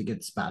 Chioma, and I think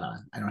it's spot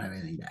on. I don't have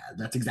anything to add.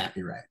 That's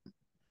exactly right.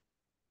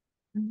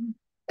 Mm-hmm.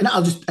 And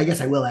I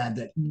guess I will add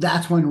that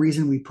that's one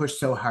reason we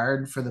pushed so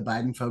hard for the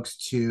Biden folks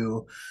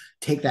to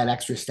take that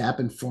extra step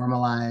and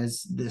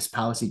formalize this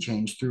policy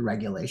change through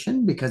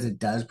regulation, because it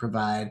does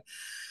provide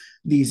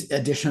this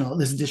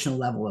additional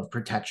level of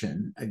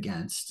protection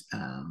against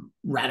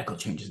radical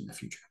changes in the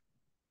future.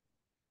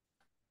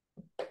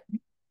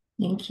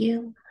 Thank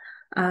you.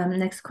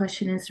 Next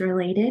question is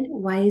related.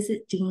 Why is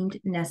it deemed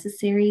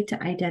necessary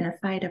to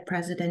identify the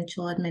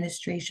presidential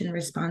administration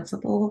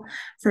responsible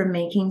for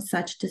making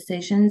such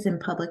decisions in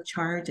public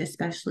charge,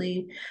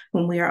 especially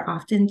when we are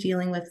often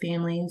dealing with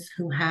families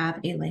who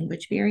have a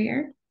language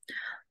barrier?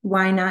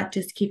 Why not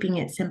just keeping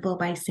it simple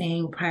by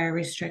saying prior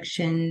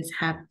restrictions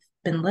have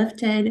been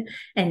lifted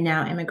and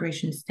now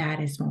immigration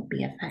status won't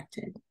be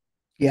affected?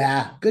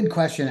 Yeah, good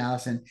question,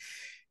 Allison.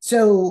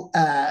 So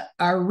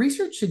our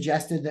research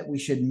suggested that we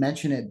should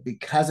mention it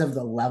because of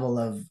the level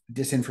of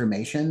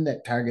disinformation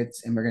that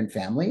targets immigrant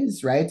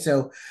families, right?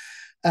 So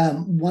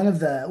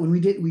when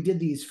we did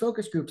these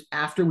focus groups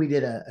after we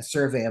did a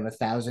survey of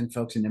 1,000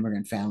 folks in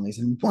immigrant families,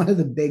 and one of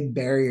the big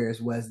barriers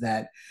was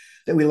that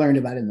we learned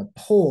about in the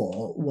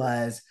poll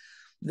was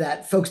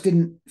that folks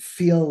didn't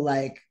feel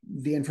like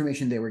the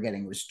information they were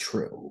getting was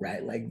true,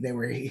 right? Like they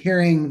were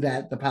hearing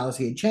that the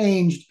policy had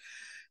changed,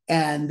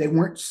 and they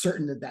weren't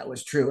certain that that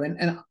was true.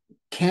 And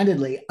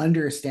candidly,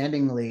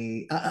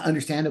 understandably,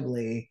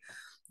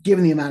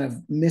 given the amount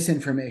of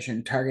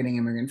misinformation targeting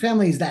immigrant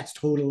families, that's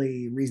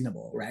totally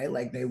reasonable, right?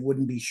 Like they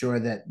wouldn't be sure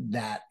that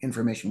that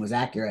information was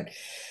accurate.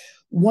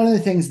 One of the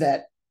things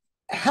that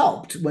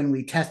helped when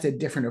we tested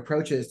different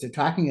approaches to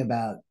talking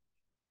about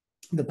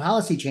the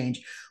policy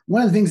change,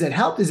 one of the things that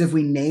helped is if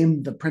we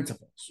named the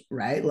principles,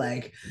 right?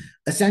 Like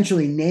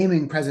essentially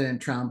naming President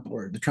Trump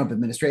or the Trump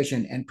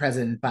administration and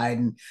President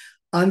Biden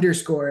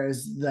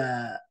underscores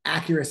the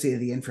accuracy of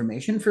the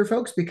information for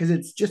folks, because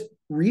it's just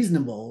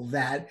reasonable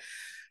that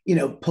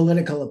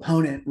political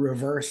opponent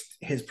reversed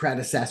his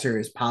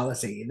predecessor's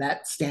policy.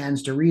 That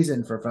stands to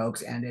reason for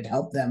folks, and it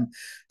helped them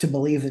to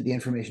believe that the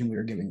information we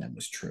were giving them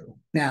was true.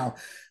 Now,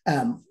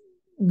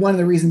 one of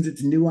the reasons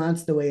it's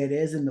nuanced the way it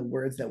is in the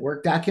Words That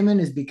Work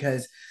document is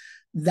because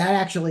that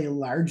actually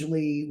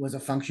largely was a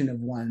function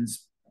of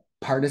one's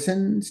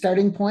partisan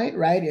starting point,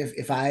 right?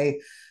 If I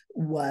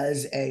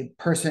was a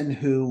person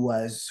who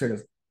was sort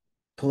of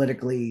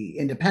politically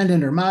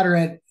independent or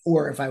moderate,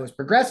 or if I was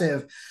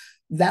progressive,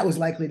 that was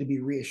likely to be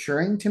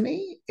reassuring to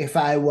me. If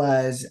I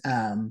was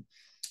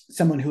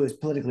someone who is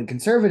politically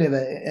conservative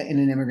in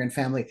an immigrant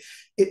family,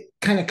 it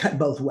kind of cut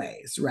both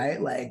ways, right?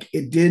 Like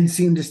it did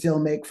seem to still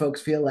make folks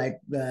feel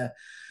like the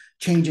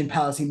change in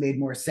policy made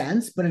more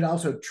sense, but it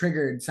also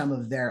triggered some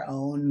of their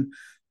own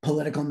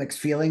political mixed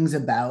feelings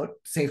about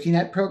safety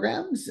net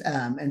programs.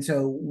 And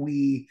so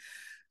one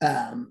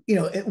of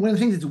the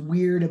things that's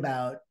weird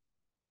about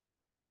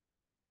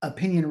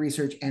opinion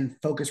research and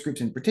focus groups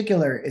in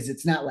particular is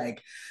it's not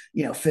like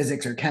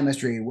physics or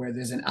chemistry where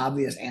there's an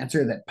obvious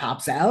answer that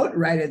pops out,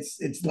 right?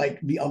 It's like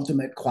the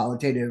ultimate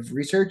qualitative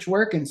research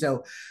work. And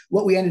so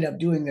what we ended up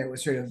doing there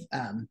was sort of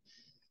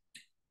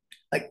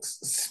like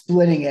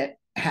splitting it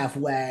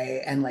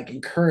halfway and like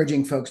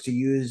encouraging folks to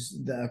use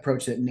the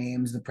approach that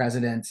names the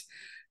presidents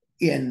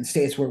in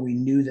states where we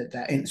knew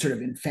that in sort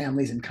of in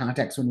families and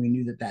contexts when we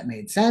knew that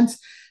made sense,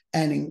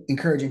 and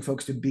encouraging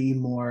folks to be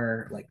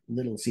more like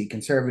little c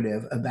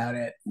conservative about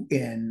it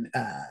in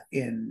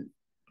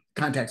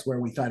contexts where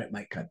we thought it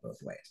might cut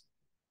both ways.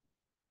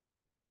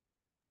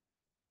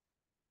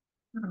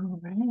 All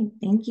right,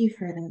 thank you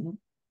for that.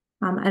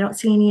 I don't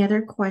see any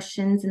other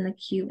questions in the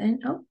queue.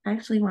 And oh,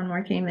 actually one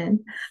more came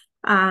in.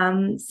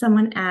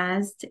 Someone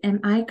asked, am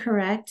I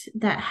correct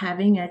that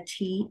having a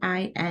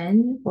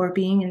TIN or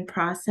being in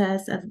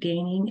process of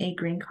gaining a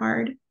green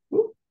card?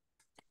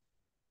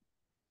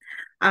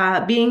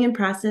 Being in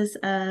process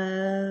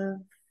of,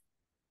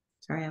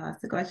 sorry, I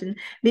lost the question.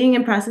 Being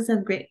in process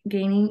of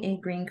gaining a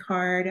green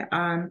card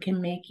can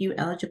make you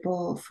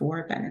eligible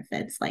for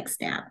benefits like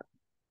SNAP.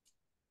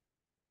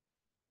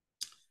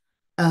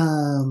 Yeah,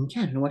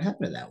 I don't know what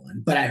happened to that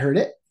one, but I heard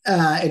it,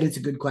 and it's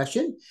a good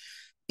question.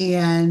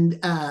 And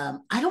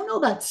I don't know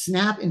about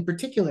SNAP in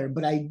particular,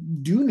 but I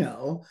do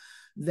know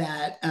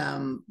that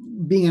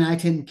being an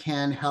ITIN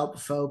can help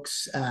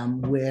folks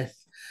with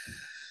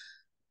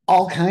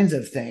all kinds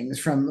of things,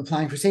 from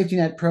applying for safety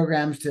net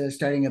programs to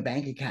starting a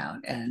bank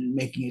account and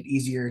making it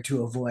easier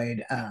to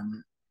avoid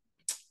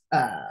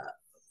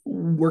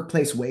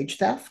workplace wage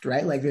theft,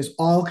 right? Like there's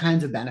all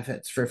kinds of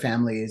benefits for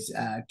families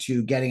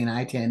to getting an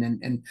ITIN.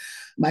 And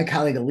my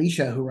colleague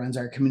Alicia, who runs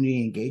our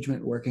community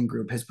engagement working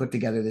group, has put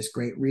together this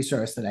great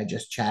resource that I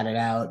just chatted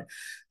out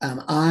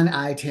on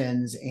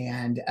ITINs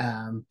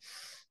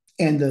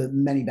and the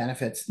many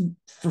benefits.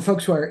 For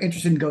folks who are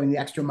interested in going the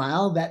extra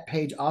mile, that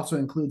page also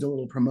includes a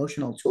little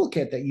promotional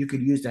toolkit that you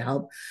could use to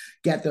help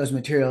get those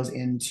materials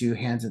into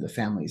hands of the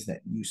families that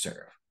you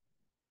serve.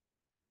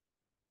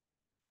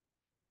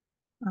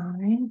 All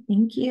right,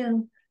 thank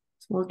you.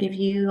 So we'll give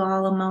you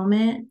all a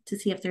moment to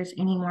see if there's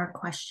any more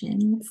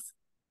questions.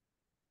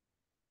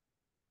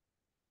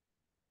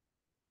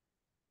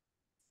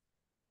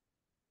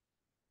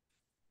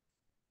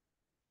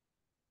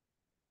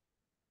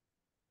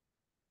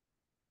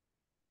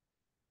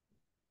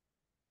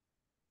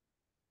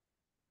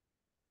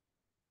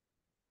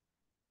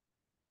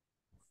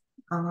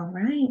 All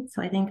right,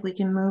 so I think we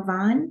can move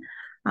on.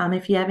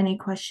 If you have any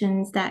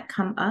questions that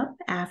come up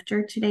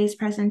after today's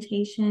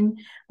presentation,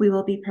 we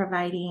will be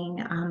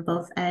providing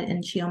both Ed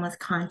and Chioma's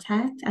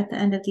contact at the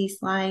end of these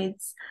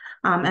slides,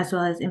 as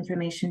well as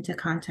information to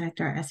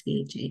contact our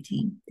SVHA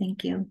team.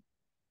 Thank you.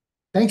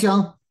 Thanks,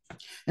 y'all.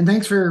 And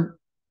thanks for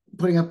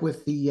putting up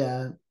with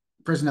the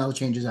personnel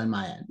changes on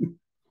my end.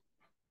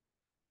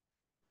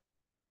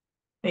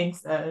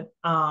 Thanks, Ed.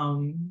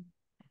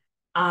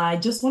 I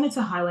just wanted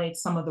to highlight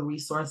some of the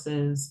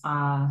resources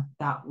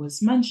that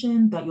was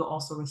mentioned that you'll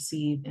also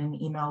receive in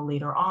an email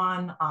later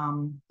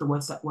on. The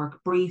Words at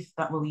Work brief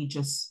that really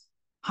just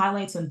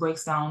highlights and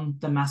breaks down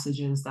the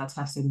messages that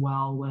tested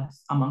well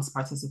amongst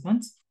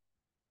participants,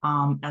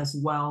 as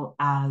well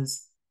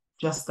as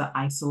just the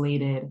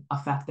isolated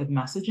effective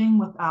messaging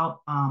without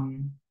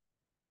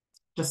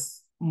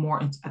just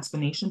more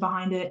explanation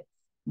behind it.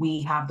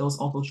 We have those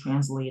also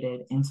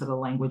translated into the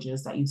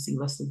languages that you see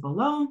listed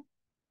below.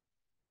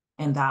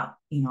 And that,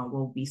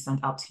 will be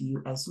sent out to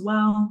you as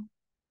well.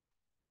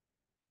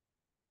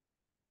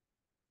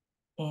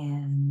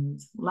 And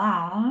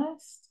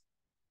last,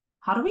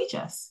 how to reach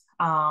us.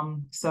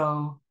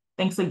 So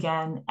thanks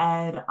again,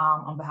 Ed,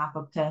 on behalf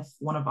of TIFF,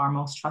 one of our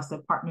most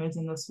trusted partners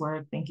in this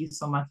work. Thank you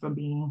so much for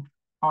being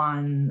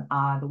on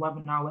the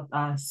webinar with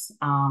us,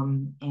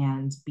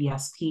 and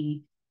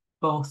BSP,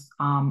 both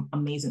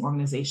amazing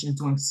organizations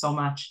doing so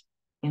much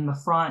in the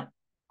front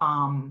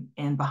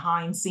and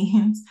behind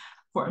scenes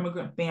for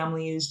immigrant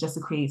families, just to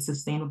create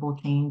sustainable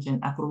change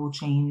and equitable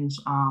change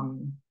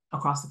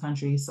across the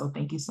country. So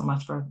thank you so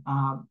much for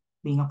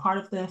being a part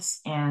of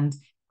this. And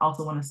I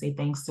also want to say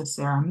thanks to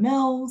Sarah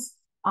Mills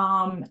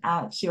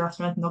at Share Our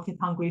Strength, No Kid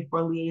Hungry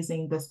for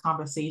liaising this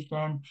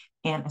conversation,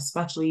 and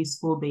especially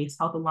School-Based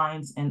Health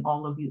Alliance and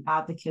all of you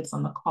advocates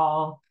on the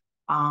call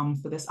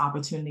for this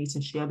opportunity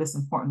to share this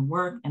important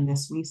work and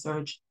this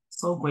research.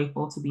 So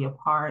grateful to be a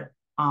part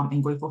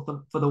and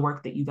grateful for the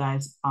work that you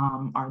guys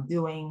are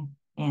doing.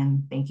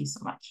 And thank you so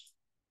much.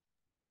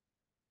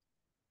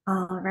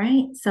 All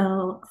right,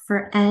 so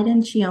for Ed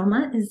and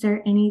Chioma, is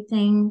there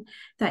anything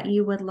that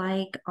you would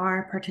like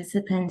our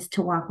participants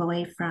to walk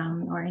away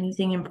from, or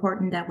anything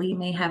important that we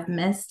may have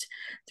missed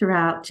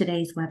throughout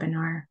today's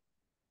webinar?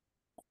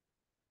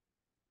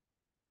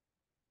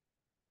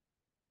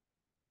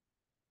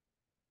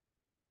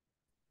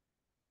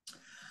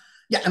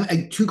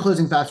 Yeah, two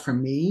closing thoughts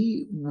from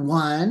me.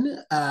 One,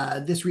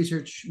 this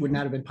research would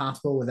not have been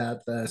possible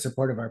without the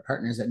support of our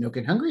partners at No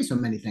Kid Hungry. So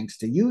many thanks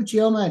to you,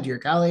 Chioma, and to your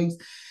colleagues.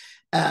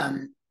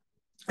 Um,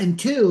 and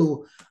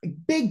two, a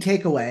big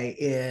takeaway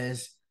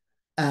is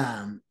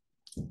um,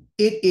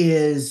 it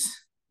is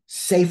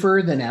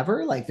safer than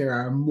ever. Like there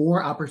are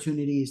more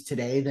opportunities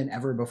today than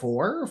ever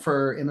before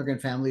for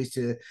immigrant families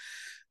to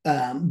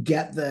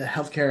get the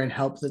healthcare and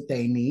help that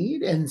they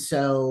need. And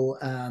so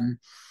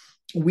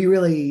we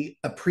really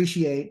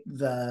appreciate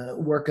the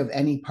work of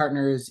any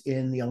partners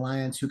in the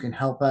Alliance who can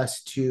help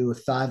us to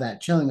thaw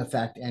that chilling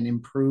effect and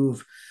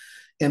improve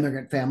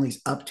immigrant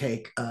families'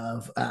 uptake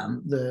of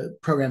the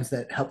programs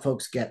that help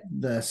folks get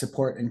the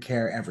support and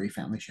care every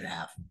family should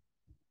have.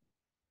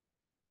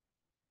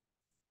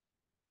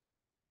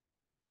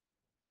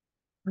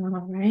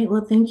 All right.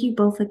 Well, thank you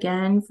both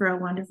again for a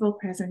wonderful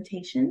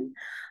presentation.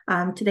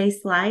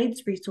 Today's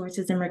slides,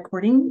 resources, and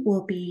recording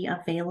will be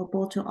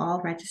available to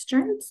all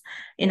registrants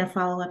in a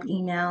follow-up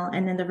email,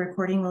 and then the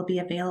recording will be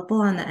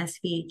available on the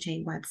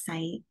SVHA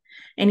website.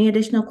 Any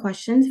additional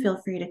questions,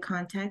 feel free to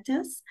contact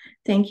us.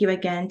 Thank you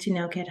again to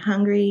No Kid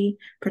Hungry,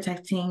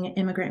 Protecting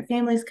Immigrant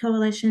Families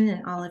Coalition,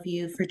 and all of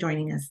you for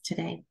joining us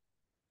today.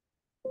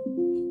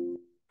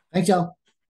 Thanks, y'all.